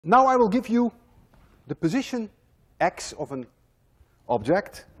Now I will give you the position x of an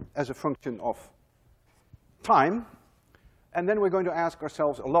object as a function of time, and then we're going to ask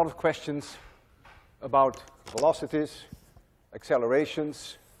ourselves a lot of questions about velocities,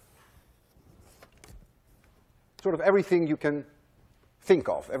 accelerations, sort of everything you can think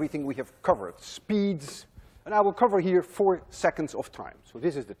of, everything we have covered, speeds, and I will cover here 4 seconds of time. So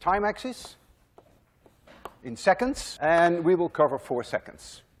this is the time axis in seconds, and we will cover 4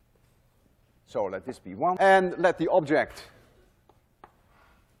 seconds. So let this be 1, and let the object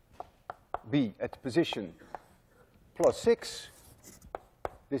be at position +6.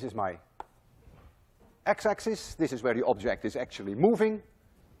 This is my x-axis. This is where the object is actually moving,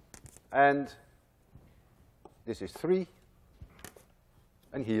 and this is 3,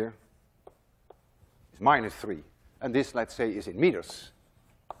 and here is -3. And this, let's say, is in meters.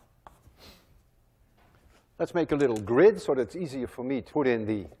 Let's make a little grid so that it's easier for me to put in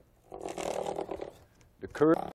the curve.